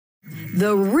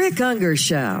The Rick Ungar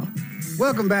Show.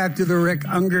 Welcome back to the Rick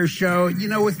Ungar Show. You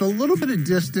know, with a little bit of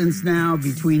distance now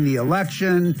between the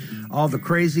election, all the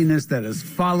craziness that has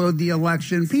followed the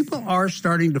election, people are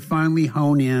starting to finally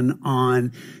hone in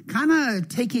on kind of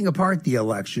taking apart the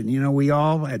election. You know, we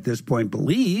all at this point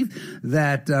believe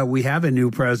that we have a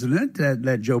new president,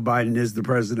 that Joe Biden is the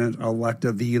president-elect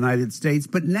of the United States.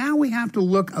 But now we have to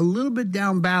look a little bit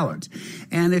down ballot.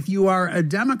 And if you are a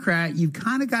Democrat, you've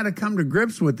kind of got to come to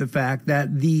grips with the fact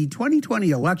that the 2020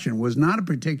 election was not a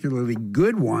particularly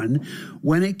good one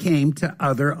when it came to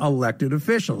other elected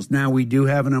officials. Now, we do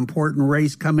have an important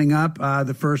race coming up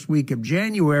the first week of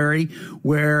January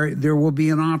where there will be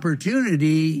an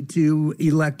opportunity to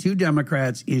elect two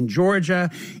Democrats in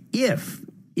Georgia.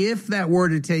 If that were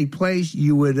to take place,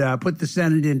 you would put the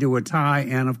Senate into a tie,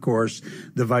 and of course,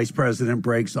 the vice president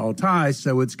breaks all ties,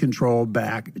 so it's controlled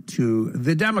back to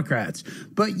the Democrats.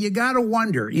 But you got to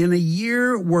wonder, in a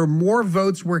year where more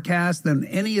votes were cast than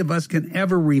any of us can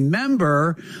ever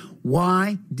remember,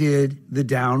 why did the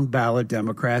down ballot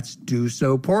Democrats do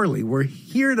so poorly? We're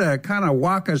here to kind of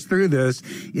walk us through this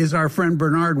is our friend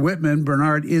Bernard Whitman.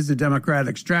 Bernard is a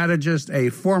Democratic strategist, a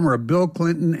former Bill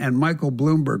Clinton and Michael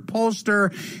Bloomberg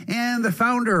pollster, and the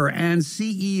founder and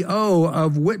CEO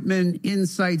of Whitman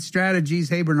Insight Strategies.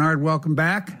 Hey, Bernard, welcome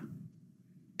back.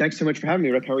 Thanks so much for having me,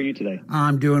 Rick. How are you today?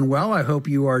 I'm doing well. I hope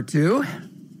you are too.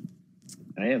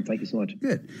 I am. Thank you so much.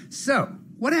 Good. So,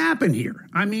 what happened here?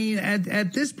 I mean,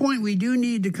 at this point, we do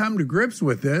need to come to grips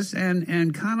with this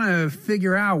and kind of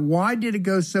figure out why did it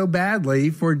go so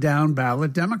badly for down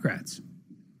ballot Democrats?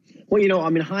 Well, you know, I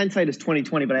mean, hindsight is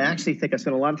 20/20, but I actually think I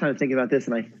spent a lot of time thinking about this,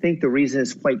 and I think the reason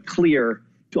is quite clear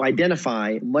to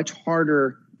identify, much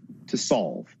harder to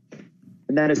solve.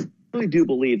 And that is, I really do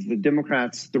believe the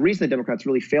reason the Democrats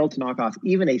really failed to knock off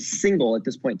even a single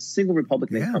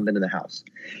Republican incumbent in the House,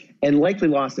 and likely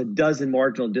lost a dozen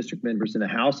marginal district members in the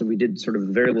House, and we did sort of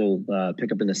very little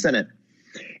pickup in the Senate,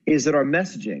 is that our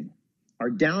messaging, our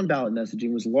down ballot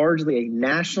messaging, was largely a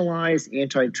nationalized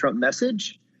anti-Trump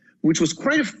message, which was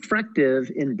quite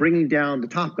effective in bringing down the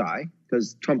top guy,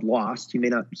 because Trump lost. You may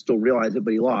not still realize it,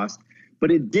 but he lost.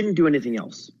 But it didn't do anything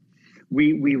else.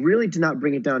 We really did not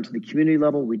bring it down to the community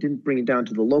level. We didn't bring it down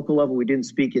to the local level. We didn't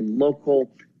speak in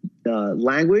local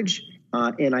language.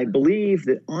 And I believe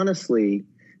that, honestly,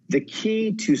 the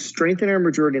key to strengthen our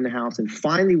majority in the House and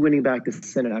finally winning back the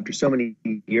Senate after so many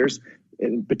years,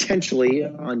 and potentially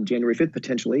on January 5th,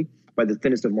 potentially by the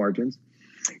thinnest of margins,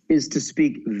 is to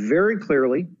speak very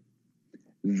clearly,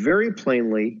 very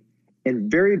plainly, and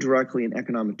very directly in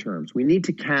economic terms. We need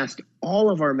to cast all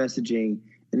of our messaging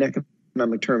in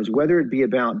economic terms, whether it be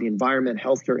about the environment,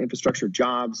 healthcare, infrastructure,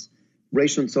 jobs,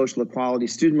 racial and social equality,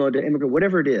 student loan to immigrant,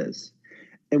 whatever it is.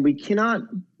 And we cannot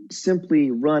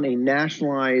simply run a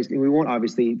nationalized, and we won't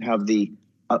obviously have the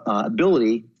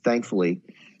ability, thankfully,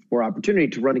 or opportunity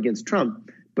to run against Trump,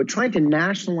 but trying to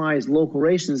nationalize local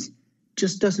races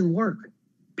just doesn't work.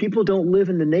 People don't live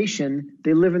in the nation,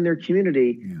 they live in their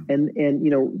community. Yeah. And you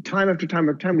know, time after time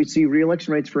after time, we see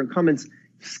re-election rates for incumbents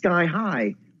sky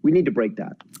high. We need to break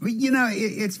that. You know,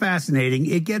 it's fascinating.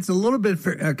 It gets a little bit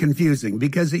confusing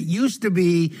because it used to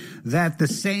be that the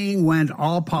saying went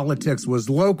all politics was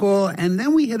local, and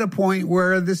then we hit a point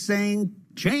where the saying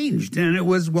changed and it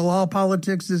was, well, all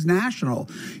politics is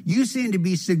national. You seem to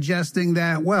be suggesting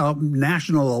that, well,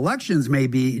 national elections may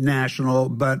be national,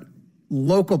 but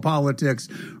local politics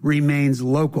remains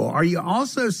local. Are you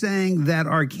also saying that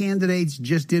our candidates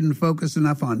just didn't focus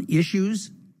enough on issues?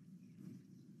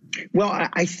 Well,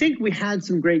 I think we had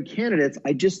some great candidates.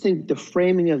 I just think the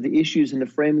framing of the issues and the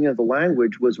framing of the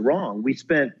language was wrong. We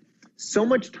spent so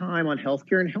much time on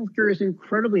healthcare, and healthcare is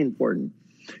incredibly important.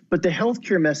 But the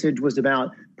healthcare message was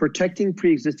about protecting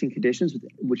pre-existing conditions,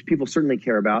 which people certainly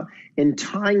care about, and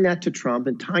tying that to Trump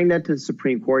and tying that to the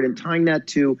Supreme Court and tying that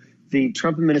to the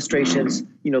Trump administration's,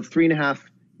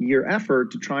 3.5-year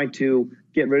effort to try to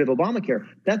get rid of Obamacare.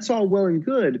 That's all well and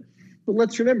good. But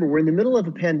let's remember, we're in the middle of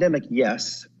a pandemic,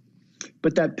 yes.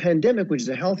 But that pandemic, which is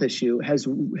a health issue, has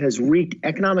wreaked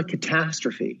economic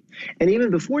catastrophe. And even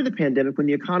before the pandemic, when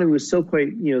the economy was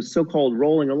so-called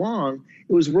rolling along,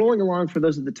 it was rolling along for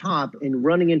those at the top and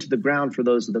running into the ground for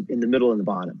those in the middle and the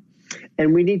bottom.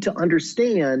 And we need to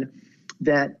understand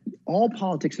that all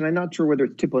politics, and I'm not sure whether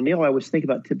it's Tip O'Neill, I always think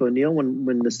about Tip O'Neill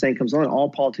when the saying comes on, all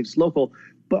politics local,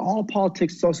 but all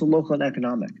politics is also local and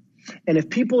economic. And if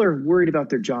people are worried about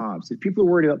their jobs, if people are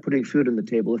worried about putting food on the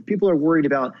table, if people are worried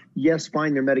about, yes,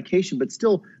 buying their medication, but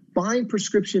still buying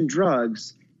prescription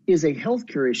drugs is a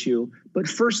healthcare issue, but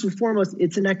first and foremost,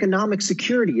 it's an economic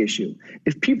security issue.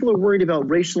 If people are worried about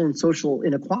racial and social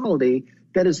inequality,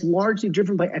 that is largely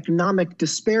driven by economic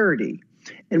disparity.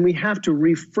 And we have to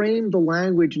reframe the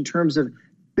language in terms of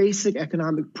basic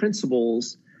economic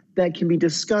principles that can be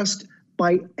discussed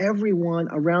by everyone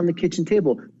around the kitchen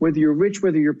table, whether you're rich,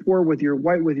 whether you're poor, whether you're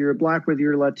white, whether you're black, whether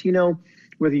you're Latino,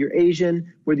 whether you're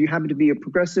Asian, whether you happen to be a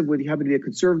progressive, whether you happen to be a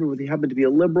conservative, whether you happen to be a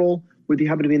liberal, whether you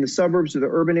happen to be in the suburbs or the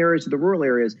urban areas or the rural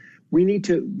areas. We need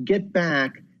to get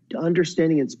back to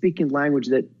understanding and speaking language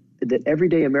that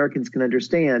everyday Americans can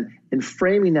understand, and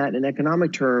framing that in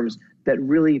economic terms that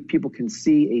really people can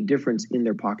see a difference in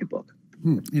their pocketbook.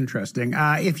 Interesting.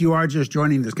 If you are just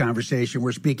joining this conversation,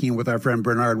 we're speaking with our friend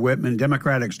Bernard Whitman,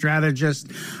 Democratic strategist.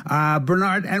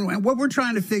 Bernard, and what we're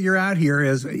trying to figure out here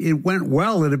is it went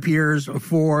well, it appears,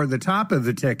 for the top of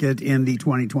the ticket in the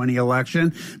 2020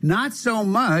 election, not so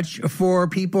much for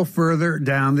people further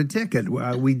down the ticket.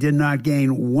 We did not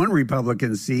gain one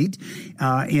Republican seat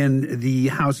in the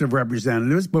House of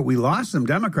Representatives, but we lost some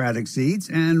Democratic seats,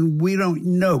 and we don't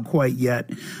know quite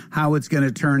yet how it's going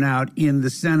to turn out in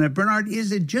the Senate. Bernard,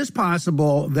 is it just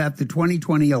possible that the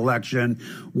 2020 election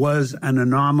was an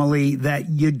anomaly, that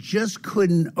you just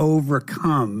couldn't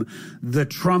overcome the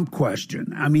Trump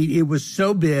question? I mean, it was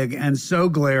so big and so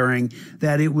glaring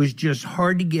that it was just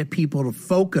hard to get people to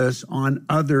focus on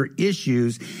other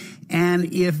issues.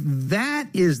 And if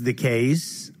that is the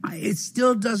case, it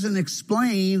still doesn't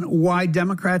explain why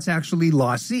Democrats actually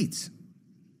lost seats.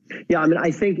 Yeah, I mean,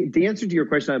 I think the answer to your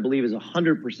question, I believe, is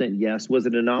 100% yes. Was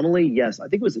it an anomaly? Yes. I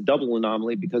think it was a double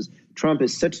anomaly because Trump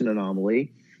is such an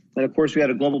anomaly. And of course, we had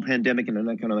a global pandemic and an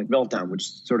economic meltdown, which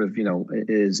sort of,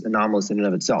 is anomalous in and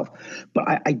of itself. But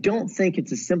I don't think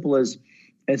it's as simple as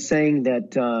saying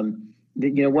that,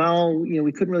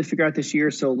 we couldn't really figure out this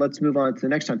year, so let's move on to the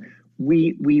next time.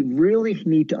 We really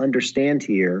need to understand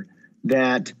here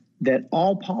that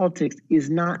all politics is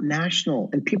not national,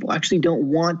 and people actually don't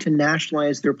want to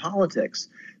nationalize their politics.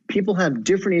 People have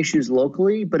different issues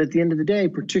locally, but at the end of the day,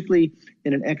 particularly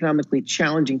in an economically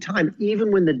challenging time,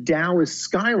 even when the Dow is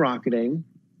skyrocketing,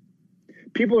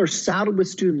 people are saddled with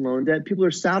student loan debt. People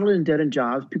are saddled in debt and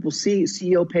jobs. People see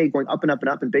CEO pay going up and up and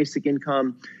up, and basic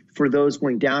income for those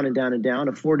going down and down and down.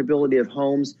 Affordability of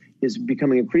homes is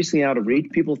becoming increasingly out of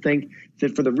reach. People think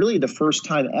that for the first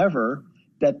time ever,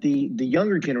 that the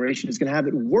younger generation is going to have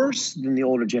it worse than the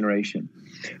older generation.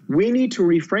 We need to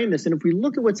reframe this. And if we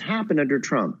look at what's happened under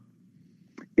Trump,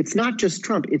 it's not just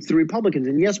Trump, it's the Republicans.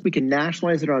 And yes, we can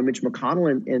nationalize it on Mitch McConnell,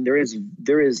 and there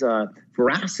is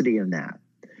veracity in that.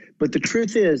 But the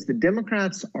truth is, the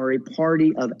Democrats are a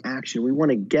party of action. We want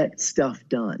to get stuff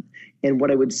done. And what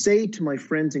I would say to my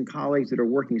friends and colleagues that are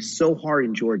working so hard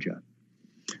in Georgia,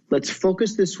 let's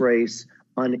focus this race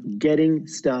on getting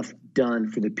stuff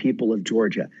done for the people of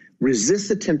Georgia. Resist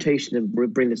the temptation to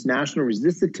bring this national,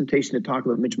 resist the temptation to talk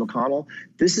about Mitch McConnell.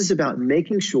 This is about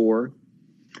making sure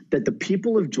that the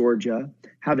people of Georgia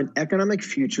have an economic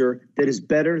future that is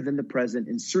better than the present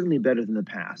and certainly better than the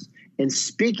past. And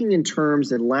speaking in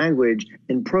terms and language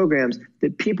and programs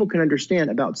that people can understand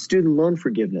about student loan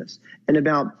forgiveness and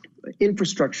about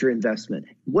infrastructure investment.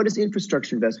 What is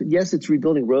infrastructure investment? Yes, it's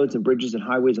rebuilding roads and bridges and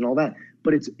highways and all that,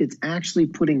 but it's actually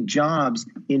putting jobs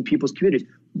in people's communities.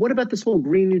 What about this whole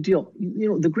Green New Deal?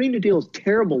 The Green New Deal is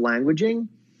terrible languaging.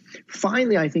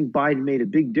 Finally, I think Biden made a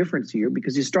big difference here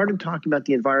because he started talking about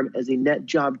the environment as a net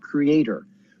job creator.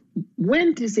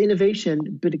 When does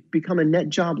innovation become a net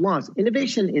job loss?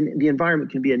 Innovation in the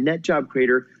environment can be a net job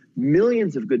creator,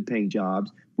 millions of good paying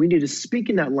jobs. We need to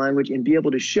speak in that language and be able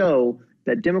to show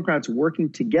that Democrats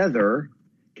working together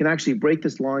can actually break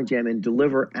this logjam and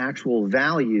deliver actual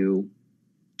value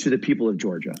to the people of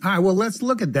Georgia. All right, well, let's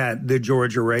look at the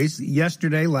Georgia race.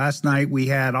 Last night, we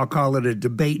had, I'll call it a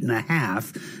debate and a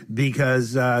half,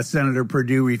 because Senator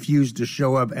Perdue refused to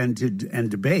show up and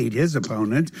debate his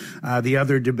opponent. The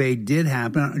other debate did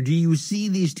happen. Do you see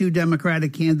these two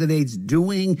Democratic candidates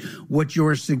doing what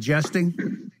you're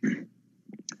suggesting?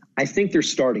 I think they're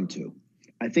starting to.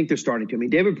 I mean,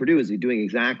 David Perdue is doing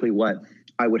exactly what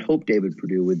I would hope David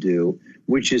Perdue would do,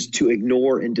 which is to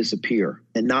ignore and disappear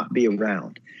and not be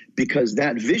around. Because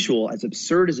that visual, as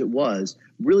absurd as it was,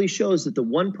 really shows that the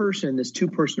one person in this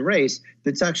two-person race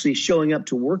that's actually showing up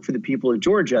to work for the people of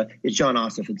Georgia is Jon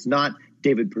Ossoff. It's not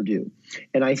David Perdue.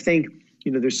 And I think,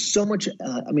 there's so much,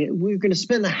 we're going to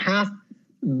spend $500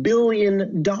 million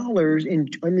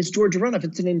in this Georgia runoff.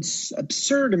 It's an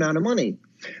absurd amount of money.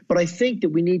 But I think that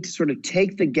we need to sort of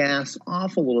take the gas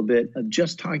off a little bit of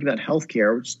just talking about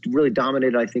healthcare, which really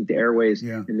dominated, I think, the airways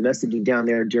and the messaging down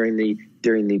there during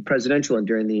the presidential and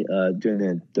during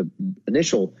the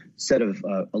initial set of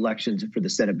elections for the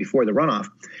Senate before the runoff,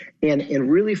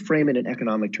 and really frame it in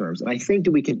economic terms. And I think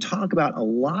that we can talk about a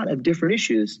lot of different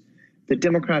issues that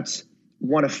Democrats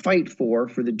want to fight for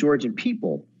the Georgian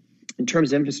people, in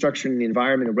terms of infrastructure and the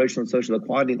environment and racial and social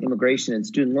equality and immigration and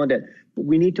student loan debt. But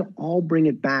we need to all bring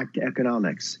it back to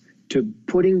economics, to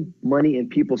putting money in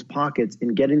people's pockets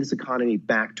and getting this economy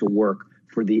back to work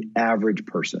for the average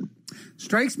person.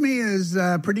 Strikes me as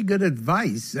pretty good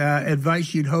advice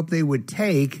you'd hope they would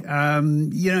take.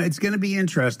 It's going to be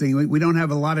interesting. We don't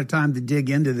have a lot of time to dig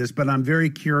into this, but I'm very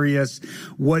curious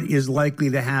what is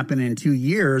likely to happen in 2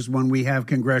 years when we have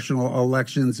congressional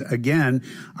elections again.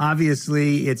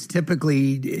 Obviously,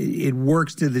 it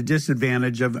works to the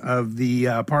disadvantage of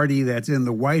the party that's in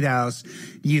the White House.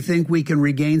 Do you think we can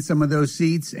regain some of those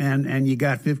seats? And you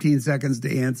got 15 seconds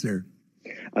to answer.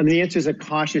 The answer is a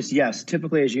cautious yes.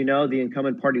 Typically, as you know, the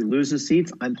incumbent party loses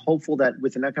seats. I'm hopeful that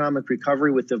with an economic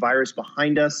recovery, with the virus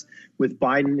behind us, with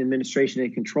Biden administration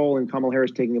in control and Kamala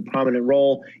Harris taking a prominent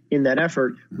role in that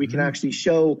effort, we can actually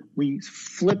show we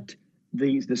flipped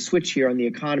the switch here on the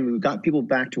economy. We've got people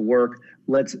back to work.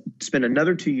 Let's spend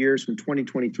another 2 years from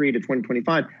 2023 to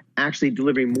 2025 actually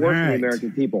delivering more for the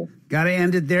American people. Got to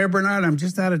end it there, Bernard. I'm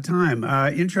just out of time.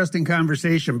 Interesting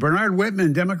conversation. Bernard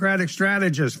Whitman, Democratic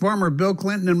strategist, former Bill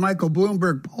Clinton and Michael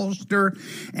Bloomberg pollster,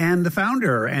 and the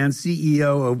founder and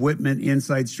CEO of Whitman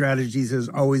Insight Strategies. As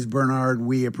always, Bernard,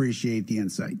 we appreciate the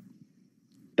insight.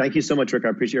 Thank you so much, Rick. I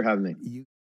appreciate you having me.